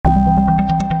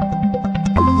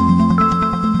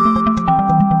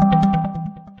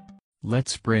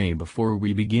Let's pray before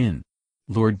we begin.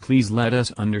 Lord, please let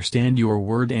us understand your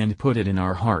word and put it in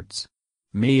our hearts.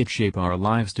 May it shape our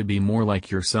lives to be more like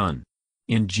your Son.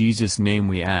 In Jesus' name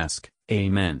we ask,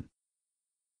 Amen.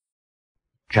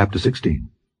 Chapter 16.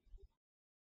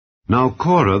 Now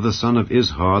Korah the son of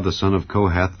Izhar, the son of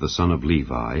Kohath, the son of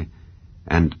Levi,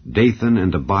 and Dathan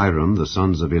and Abiram, the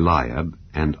sons of Eliab,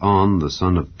 and On, the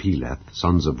son of Peleth,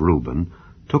 sons of Reuben,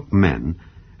 took men,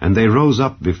 and they rose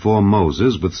up before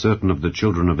Moses with certain of the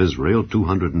children of Israel,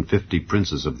 250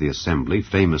 princes of the assembly,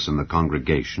 famous in the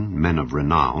congregation, men of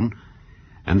renown.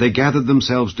 And they gathered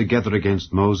themselves together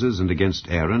against Moses and against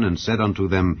Aaron, and said unto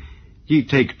them, Ye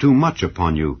take too much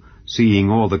upon you, seeing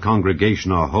all the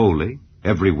congregation are holy,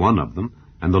 every one of them,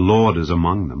 and the Lord is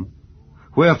among them.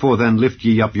 Wherefore then lift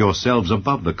ye up yourselves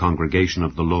above the congregation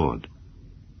of the Lord?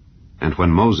 And when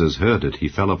Moses heard it, he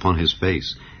fell upon his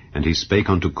face, and he spake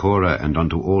unto Korah and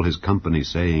unto all his company,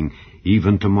 saying,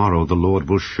 Even tomorrow the Lord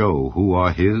will show who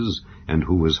are his, and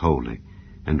who is holy,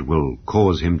 and will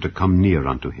cause him to come near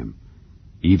unto him.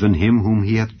 Even him whom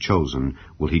he hath chosen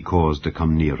will he cause to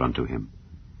come near unto him.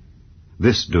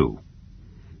 This do.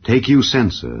 Take you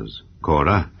censers,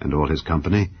 Korah and all his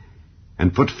company,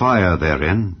 and put fire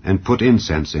therein, and put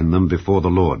incense in them before the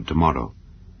Lord tomorrow.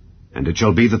 And it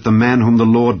shall be that the man whom the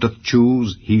Lord doth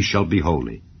choose, he shall be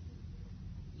holy.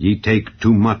 Ye take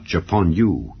too much upon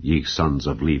you, ye sons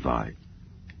of Levi.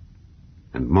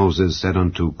 And Moses said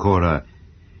unto Korah,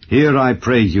 Hear, I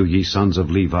pray you, ye sons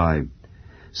of Levi,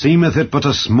 seemeth it but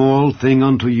a small thing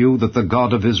unto you that the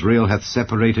God of Israel hath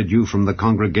separated you from the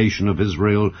congregation of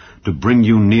Israel, to bring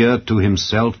you near to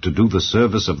himself, to do the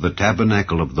service of the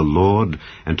tabernacle of the Lord,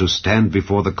 and to stand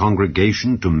before the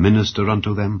congregation to minister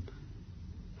unto them?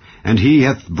 And he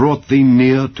hath brought thee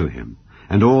near to him,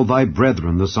 and all thy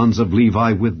brethren, the sons of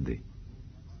Levi, with thee.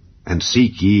 And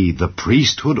seek ye the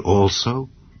priesthood also?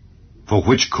 For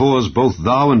which cause both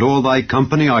thou and all thy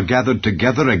company are gathered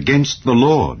together against the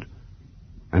Lord.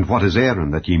 And what is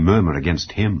Aaron, that ye murmur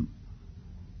against him?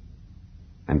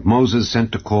 And Moses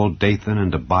sent to call Dathan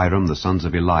and Abiram, the sons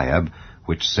of Eliab,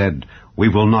 which said, We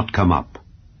will not come up.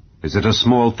 Is it a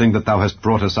small thing that thou hast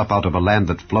brought us up out of a land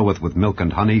that floweth with milk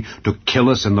and honey, to kill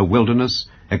us in the wilderness,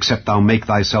 except thou make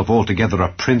thyself altogether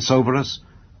a prince over us?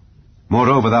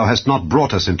 Moreover, thou hast not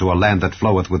brought us into a land that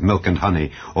floweth with milk and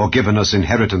honey, or given us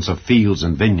inheritance of fields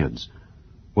and vineyards.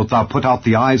 Wilt thou put out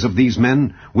the eyes of these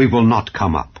men? We will not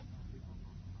come up.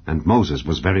 And Moses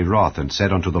was very wroth, and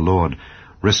said unto the Lord,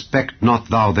 Respect not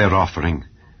thou their offering.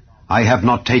 I have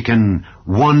not taken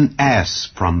one ass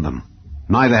from them,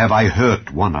 neither have I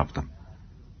hurt one of them.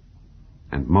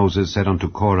 And Moses said unto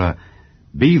Korah,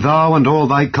 Be thou and all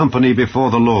thy company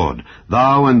before the Lord,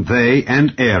 thou and they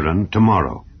and Aaron,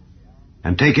 tomorrow.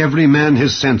 And take every man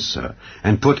his censer,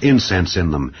 and put incense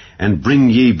in them, and bring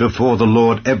ye before the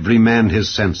Lord every man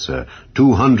his censer,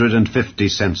 250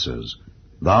 censers.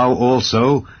 Thou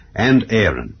also and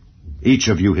Aaron, each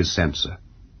of you his censer.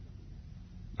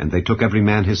 And they took every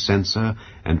man his censer,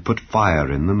 and put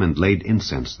fire in them, and laid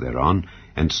incense thereon,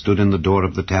 and stood in the door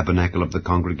of the tabernacle of the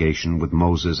congregation with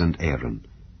Moses and Aaron.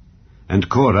 And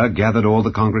Korah gathered all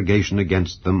the congregation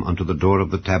against them unto the door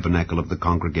of the tabernacle of the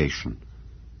congregation.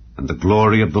 And the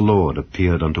glory of the Lord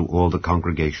appeared unto all the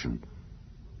congregation.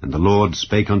 And the Lord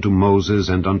spake unto Moses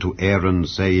and unto Aaron,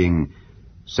 saying,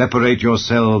 Separate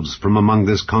yourselves from among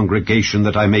this congregation,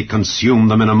 that I may consume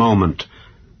them in a moment.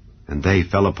 And they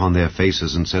fell upon their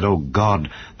faces, and said, O God,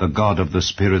 the God of the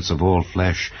spirits of all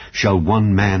flesh, shall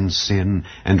one man sin,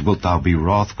 and wilt thou be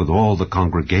wroth with all the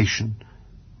congregation?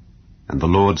 And the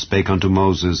Lord spake unto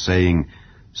Moses, saying,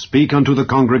 Speak unto the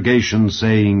congregation,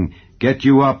 saying, Get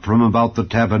you up from about the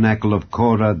tabernacle of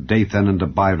Korah, Dathan, and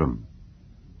Abiram.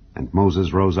 And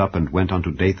Moses rose up and went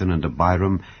unto Dathan and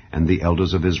Abiram, and the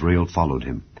elders of Israel followed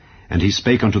him. And he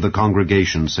spake unto the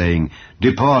congregation, saying,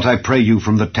 Depart, I pray you,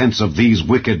 from the tents of these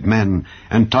wicked men,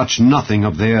 and touch nothing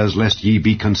of theirs, lest ye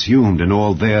be consumed in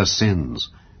all their sins.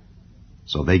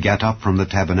 So they gat up from the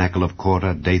tabernacle of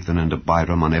Korah, Dathan, and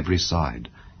Abiram on every side.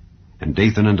 And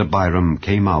Dathan and Abiram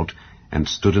came out, and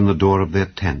stood in the door of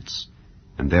their tents,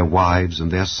 and their wives,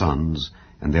 and their sons,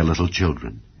 and their little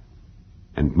children.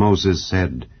 And Moses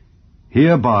said,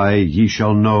 Hereby ye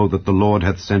shall know that the Lord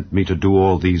hath sent me to do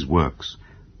all these works,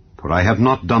 for I have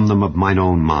not done them of mine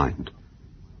own mind.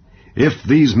 If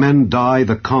these men die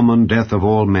the common death of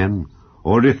all men,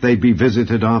 or if they be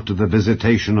visited after the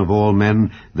visitation of all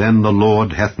men, then the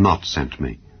Lord hath not sent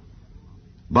me.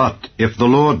 But if the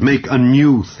Lord make a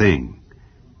new thing,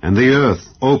 and the earth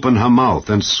open her mouth,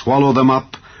 and swallow them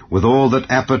up with all that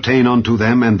appertain unto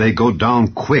them, and they go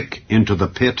down quick into the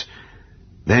pit,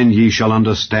 then ye shall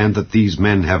understand that these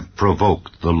men have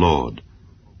provoked the Lord,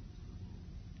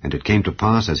 And it came to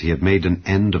pass, as he had made an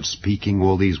end of speaking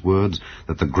all these words,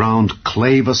 that the ground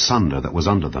clave asunder that was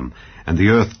under them, and the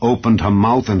earth opened her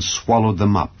mouth and swallowed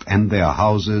them up, and their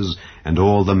houses, and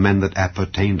all the men that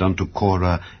appertained unto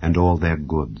Korah, and all their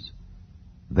goods.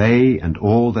 They and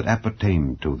all that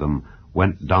appertained to them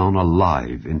went down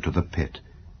alive into the pit,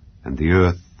 and the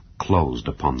earth closed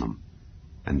upon them,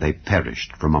 and they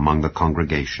perished from among the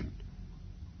congregation.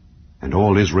 And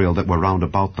all Israel that were round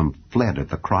about them fled at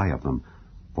the cry of them,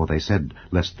 for they said,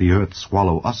 Lest the earth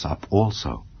swallow us up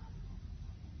also.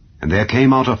 And there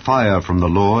came out a fire from the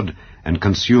Lord, and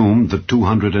consumed the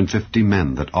 250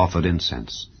 men that offered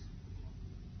incense.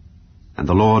 And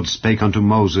the Lord spake unto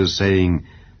Moses, saying,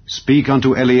 Speak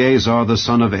unto Eleazar the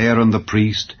son of Aaron the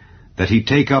priest, that he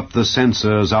take up the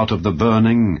censers out of the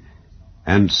burning,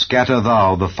 and scatter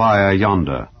thou the fire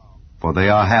yonder, for they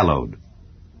are hallowed.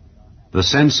 The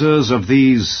censers of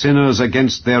these sinners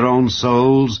against their own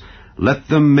souls, let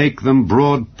them make them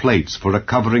broad plates for a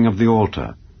covering of the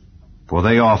altar, for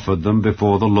they offered them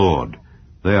before the Lord,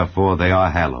 therefore they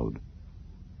are hallowed.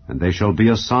 And they shall be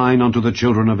a sign unto the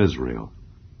children of Israel.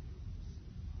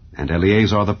 And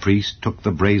Eleazar the priest took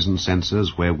the brazen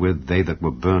censers wherewith they that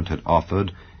were burnt had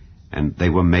offered, and they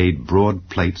were made broad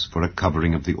plates for a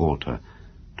covering of the altar,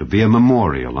 to be a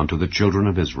memorial unto the children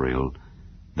of Israel,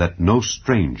 that no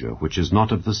stranger which is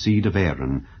not of the seed of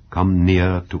Aaron come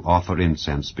near to offer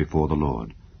incense before the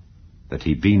Lord, that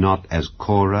he be not as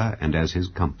Korah and as his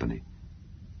company,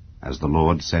 as the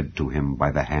Lord said to him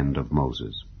by the hand of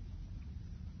Moses.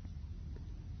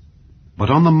 But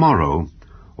on the morrow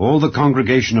all the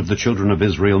congregation of the children of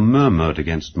Israel murmured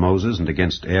against Moses and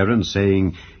against Aaron,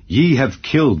 saying, Ye have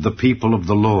killed the people of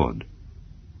the Lord.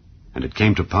 And it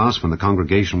came to pass, when the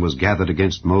congregation was gathered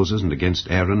against Moses and against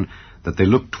Aaron, that they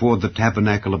looked toward the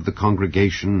tabernacle of the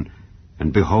congregation,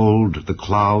 and behold, the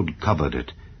cloud covered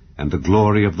it, and the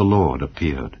glory of the Lord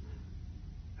appeared.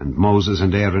 And Moses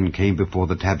and Aaron came before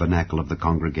the tabernacle of the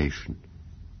congregation.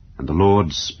 And the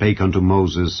Lord spake unto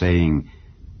Moses, saying,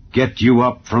 Get you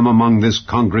up from among this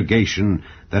congregation,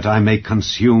 that I may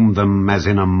consume them as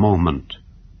in a moment.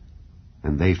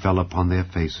 And they fell upon their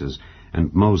faces.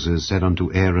 And Moses said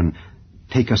unto Aaron,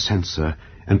 Take a censer,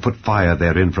 and put fire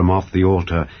therein from off the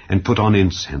altar, and put on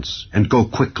incense, and go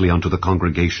quickly unto the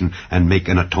congregation, and make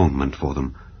an atonement for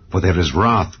them. For there is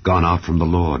wrath gone out from the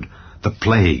Lord, the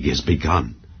plague is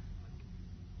begun.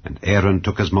 And Aaron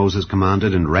took as Moses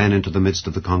commanded, and ran into the midst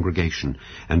of the congregation.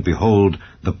 And behold,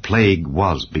 the plague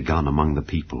was begun among the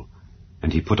people.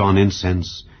 And he put on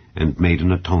incense, and made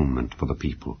an atonement for the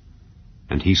people.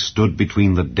 And he stood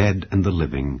between the dead and the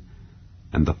living,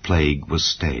 and the plague was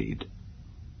stayed.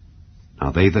 Now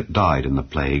they that died in the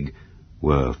plague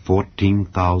were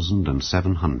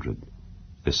 14,700,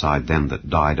 beside them that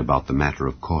died about the matter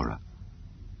of Korah.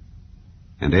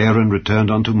 And Aaron returned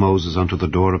unto Moses unto the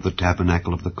door of the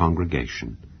tabernacle of the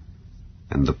congregation,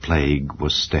 and the plague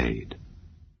was stayed.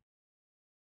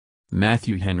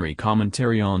 Matthew Henry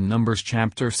Commentary on Numbers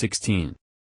chapter 16.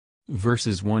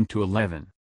 Verses 1 to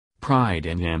 11. Pride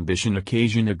and ambition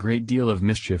occasion a great deal of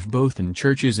mischief both in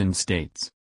churches and states.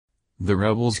 The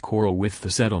rebels quarrel with the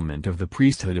settlement of the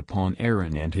priesthood upon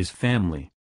Aaron and his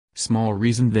family. Small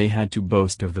reason they had to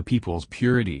boast of the people's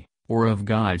purity, or of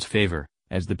God's favor,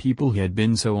 as the people had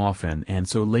been so often and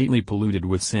so lately polluted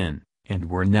with sin, and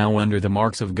were now under the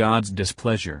marks of God's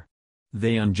displeasure.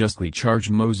 They unjustly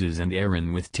charged Moses and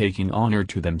Aaron with taking honor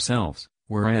to themselves,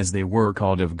 whereas they were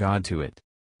called of God to it.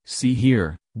 See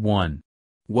here, 1.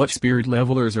 What spirit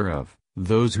levelers are of,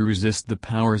 those who resist the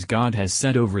powers God has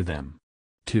set over them.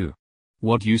 2.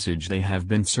 What usage they have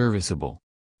been serviceable.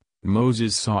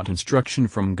 Moses sought instruction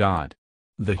from God.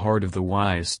 The heart of the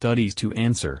wise studies to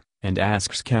answer, and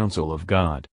asks counsel of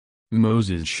God.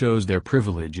 Moses shows their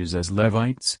privileges as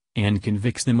Levites, and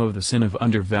convicts them of the sin of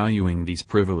undervaluing these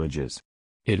privileges.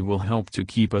 It will help to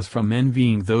keep us from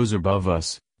envying those above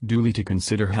us, duly to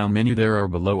consider how many there are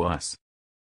below us.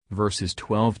 Verses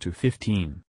 12 to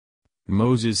 15.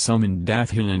 Moses summoned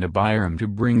Dathan and Abiram to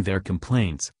bring their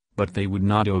complaints, but they would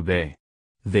not obey.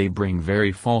 They bring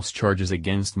very false charges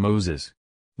against Moses.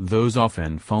 Those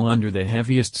often fall under the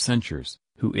heaviest censures,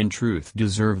 who in truth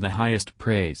deserve the highest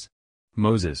praise.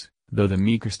 Moses, though the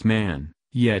meekest man,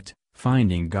 yet,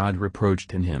 finding God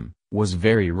reproached in him, was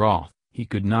very wroth. He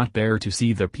could not bear to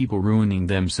see the people ruining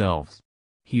themselves.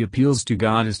 He appeals to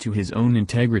God as to his own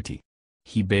integrity.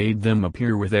 He bade them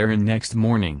appear with Aaron next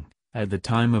morning, at the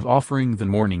time of offering the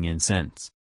morning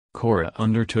incense. Korah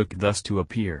undertook thus to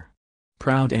appear.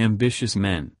 Proud ambitious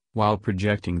men, while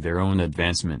projecting their own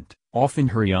advancement, often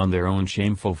hurry on their own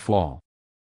shameful fall.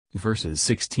 Verses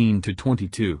 16 to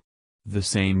 22. The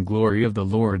same glory of the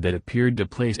Lord that appeared to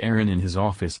place Aaron in his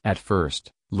office at first,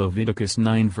 Leviticus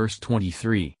 9 verse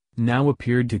 23, now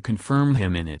appeared to confirm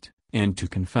him in it, and to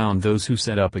confound those who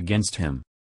set up against him.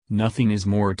 Nothing is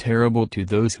more terrible to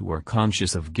those who are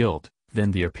conscious of guilt,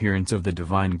 than the appearance of the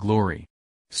divine glory.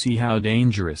 See how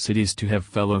dangerous it is to have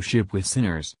fellowship with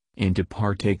sinners, and to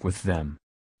partake with them.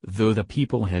 Though the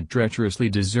people had treacherously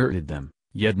deserted them,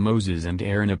 yet Moses and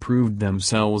Aaron approved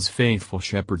themselves faithful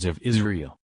shepherds of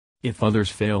Israel. If others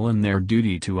fail in their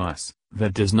duty to us,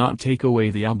 that does not take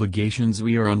away the obligations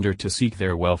we are under to seek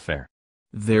their welfare.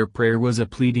 Their prayer was a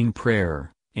pleading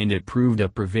prayer, and it proved a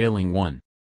prevailing one.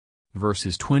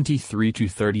 Verses 23 to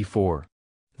 34.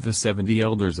 The 70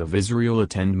 elders of Israel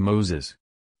attend Moses.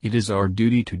 It is our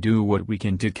duty to do what we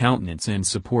can to countenance and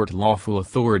support lawful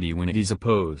authority when it is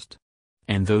opposed.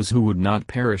 And those who would not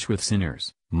perish with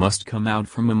sinners, must come out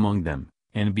from among them,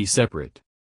 and be separate.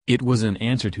 It was an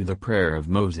answer to the prayer of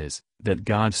Moses, that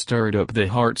God stirred up the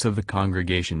hearts of the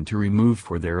congregation to remove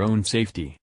for their own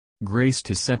safety. Grace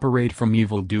to separate from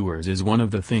evildoers is one of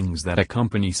the things that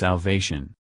accompany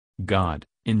salvation. God,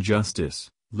 in justice,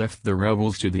 left the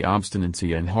rebels to the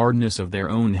obstinacy and hardness of their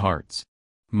own hearts.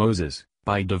 Moses,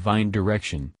 by divine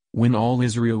direction, when all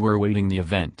Israel were awaiting the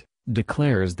event,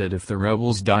 declares that if the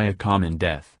rebels die a common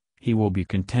death, he will be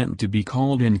content to be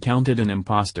called and counted an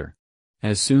impostor.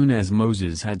 As soon as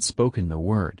Moses had spoken the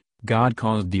word, God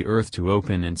caused the earth to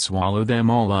open and swallow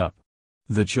them all up.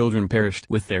 The children perished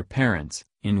with their parents,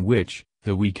 in which,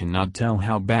 though we cannot tell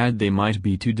how bad they might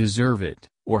be to deserve it,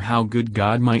 or how good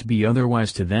God might be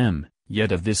otherwise to them,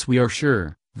 yet of this we are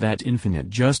sure, that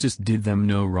infinite justice did them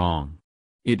no wrong.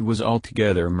 It was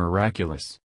altogether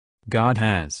miraculous. God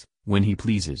has, when he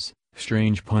pleases,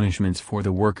 strange punishments for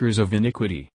the workers of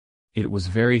iniquity. It was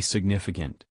very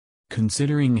significant.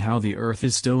 Considering how the earth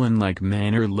is still in like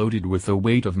manner loaded with the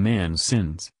weight of man's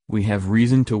sins, we have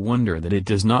reason to wonder that it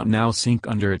does not now sink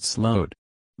under its load.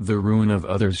 The ruin of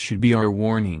others should be our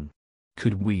warning.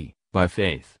 Could we, by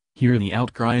faith, hear the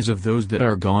outcries of those that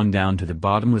are gone down to the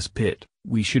bottomless pit,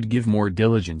 we should give more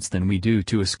diligence than we do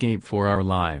to escape for our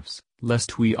lives,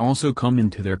 lest we also come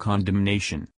into their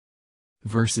condemnation.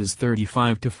 Verses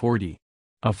 35 to 40.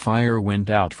 A fire went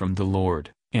out from the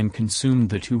Lord, and consumed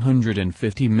the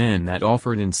 250 men that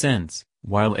offered incense,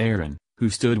 while Aaron, who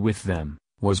stood with them,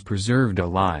 was preserved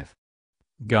alive.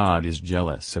 God is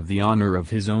jealous of the honor of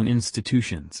his own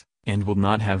institutions, and will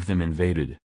not have them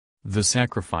invaded. The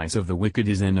sacrifice of the wicked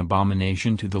is an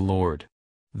abomination to the Lord.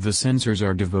 The censers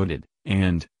are devoted,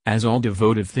 and, as all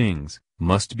devoted things,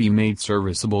 must be made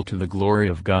serviceable to the glory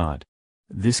of God.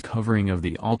 This covering of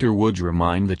the altar would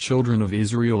remind the children of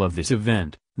Israel of this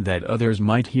event, that others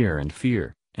might hear and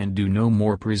fear, and do no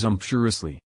more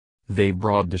presumptuously. They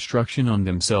brought destruction on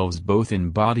themselves both in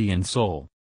body and soul.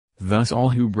 Thus all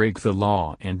who break the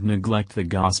law and neglect the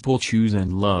gospel choose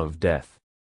and love death.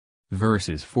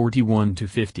 Verses 41 to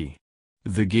 50.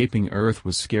 The gaping earth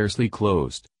was scarcely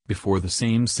closed, before the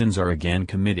same sins are again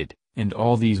committed, and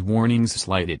all these warnings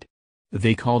slighted.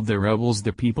 They called the rebels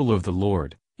the people of the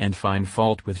Lord, and find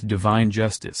fault with divine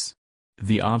justice.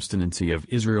 The obstinacy of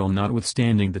Israel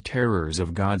notwithstanding the terrors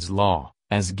of God's law,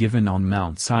 as given on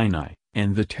Mount Sinai,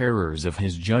 and the terrors of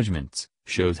his judgments,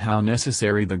 shows how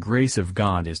necessary the grace of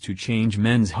God is to change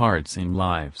men's hearts and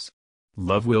lives.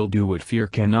 Love will do what fear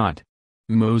cannot.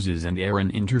 Moses and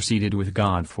Aaron interceded with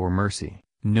God for mercy,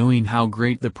 knowing how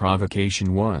great the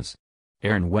provocation was.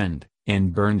 Aaron went,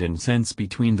 and burned incense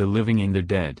between the living and the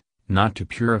dead, not to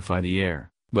purify the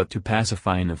air, but to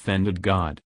pacify an offended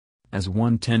God. As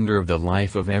one tender of the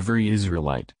life of every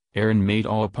Israelite, Aaron made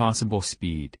all possible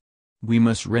speed. We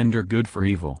must render good for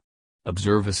evil.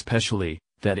 Observe especially,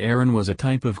 that Aaron was a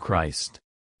type of Christ.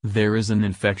 There is an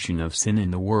infection of sin in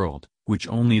the world, which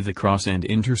only the cross and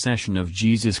intercession of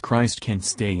Jesus Christ can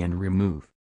stay and remove.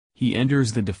 He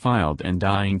enters the defiled and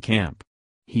dying camp.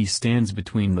 He stands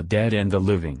between the dead and the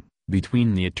living,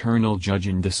 between the eternal judge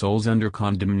and the souls under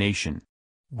condemnation.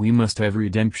 We must have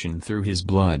redemption through his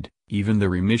blood, even the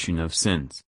remission of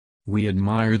sins. We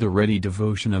admire the ready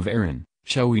devotion of Aaron.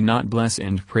 Shall we not bless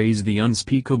and praise the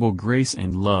unspeakable grace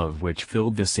and love which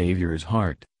filled the Saviour's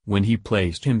heart, when he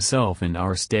placed himself in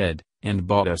our stead, and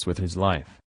bought us with his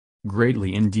life?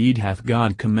 Greatly indeed hath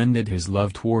God commended his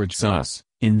love towards us,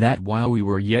 in that while we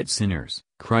were yet sinners,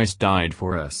 Christ died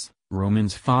for us.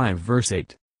 Romans 5 verse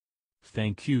 8.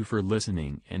 Thank you for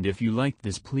listening, and if you liked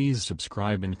this, please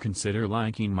subscribe and consider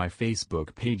liking my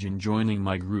Facebook page and joining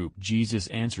my group Jesus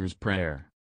Answers Prayer.